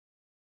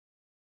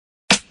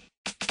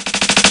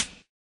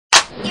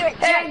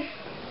Hey!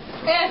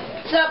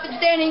 What's up?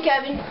 It's Danny and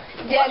Kevin.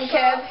 Danny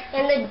Kev.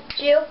 And the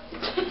Jew.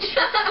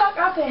 Shut the fuck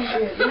up,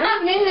 Andrew. You're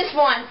not even in this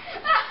one.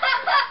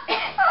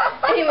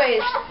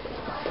 Anyways,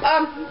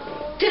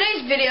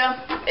 today's video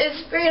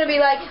is going to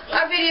be like,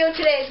 our video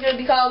today is going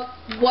to be called,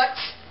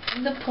 What's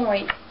the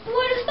Point?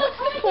 What is the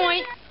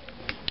Point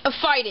of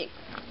fighting.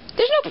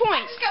 There's no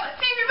point. Let's go.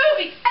 Favorite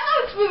movie. I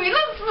love this movie. I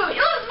love this movie.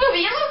 I love this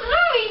movie. I love this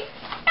movie.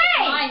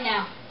 Hey! Mine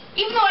now.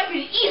 Even though I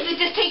could easily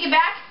just take it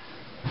back,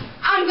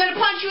 I'm going to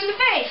punch you in the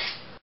face.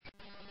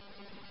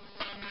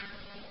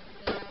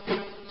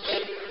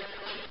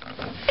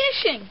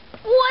 Fishing.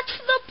 What's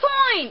the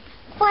point?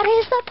 What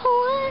is the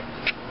point?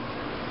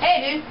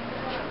 Hey, dude.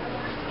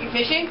 You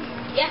fishing?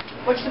 Yeah.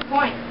 What's the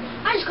point?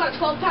 I just caught a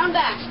 12-pound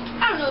bass.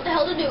 I don't know what the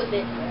hell to do with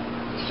it.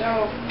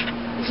 So,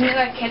 isn't it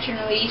like catch and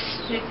release?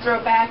 So you throw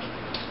it back?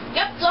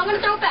 Yep, so I'm going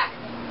to throw it back.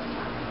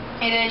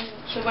 And then,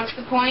 so what's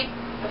the point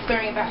of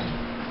throwing it back?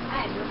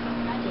 I have no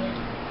fucking idea.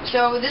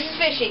 So, this is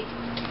fishing.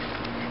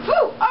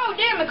 Whew! Oh,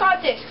 damn, I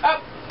caught this. Oh,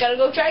 gotta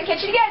go try and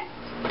catch it again.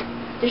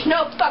 There's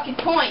no fucking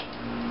point.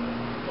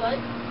 What?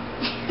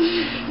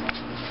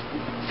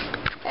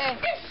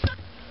 Hey.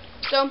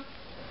 So,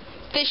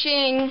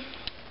 fishing,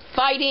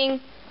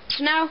 fighting.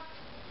 So now,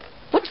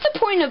 what's the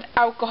point of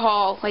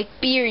alcohol, like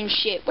beer and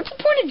shit? What's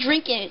the point of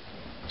drinking it?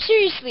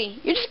 Seriously,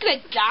 you're just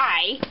gonna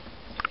die.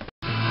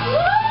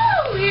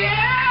 Woo!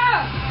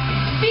 Yeah!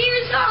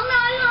 Beers all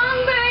night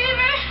long,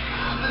 baby!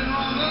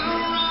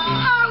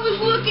 I was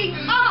looking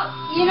up,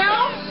 you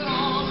know?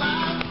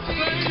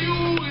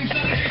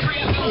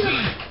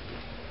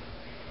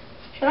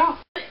 Shut off.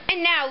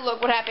 And now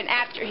look what happened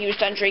after he was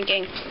done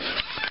drinking.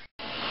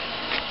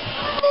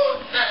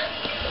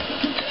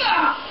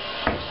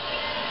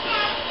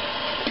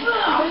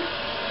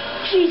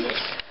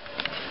 Jesus.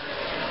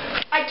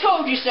 I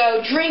told you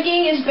so.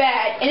 Drinking is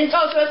bad, and it's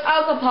also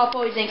alcohol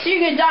poisoning, so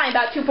you're gonna die in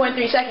about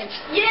 2.3 seconds.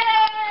 Yeah!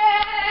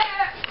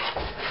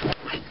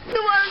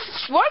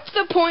 What's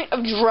the point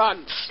of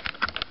drugs?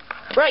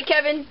 Right,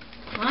 Kevin?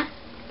 Huh?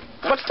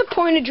 What's the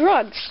point of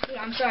drugs? Dude,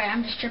 I'm sorry,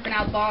 I'm just tripping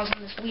out balls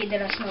on this weed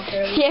that I smoked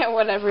earlier. Yeah,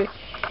 whatever.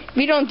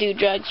 We don't do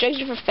drugs.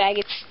 Drugs are for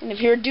faggots. And if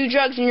you do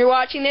drugs and you're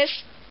watching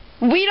this,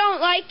 we don't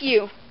like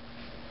you.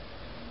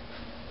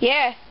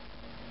 Yeah.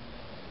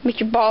 Make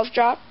your balls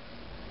drop.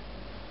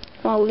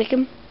 Wanna lick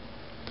them?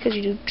 Because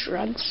you do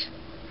drugs.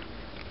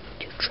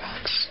 Do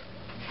drugs.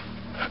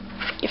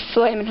 You're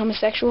flaming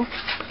homosexual.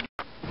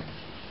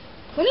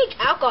 Who needs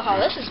alcohol?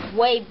 This is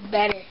way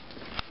better.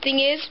 Thing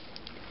is,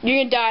 you're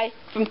gonna die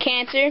from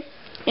cancer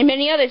and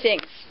many other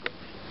things.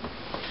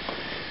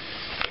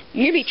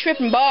 You're gonna be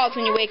tripping balls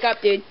when you wake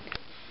up, dude.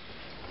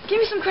 Give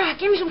me some crack.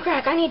 Give me some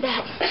crack. I need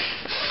that.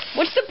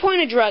 What's the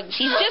point of drugs?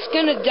 He's just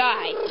gonna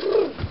die.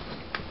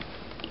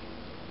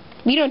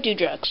 We don't do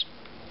drugs.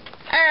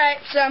 Alright,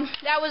 so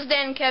that was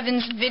then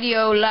Kevin's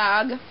video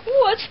log.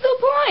 What's the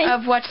point?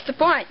 Of what's the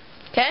point.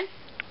 Okay?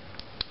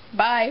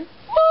 Bye.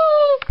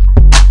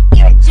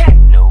 You're a jerk.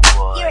 No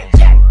boy. You're a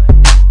jerk.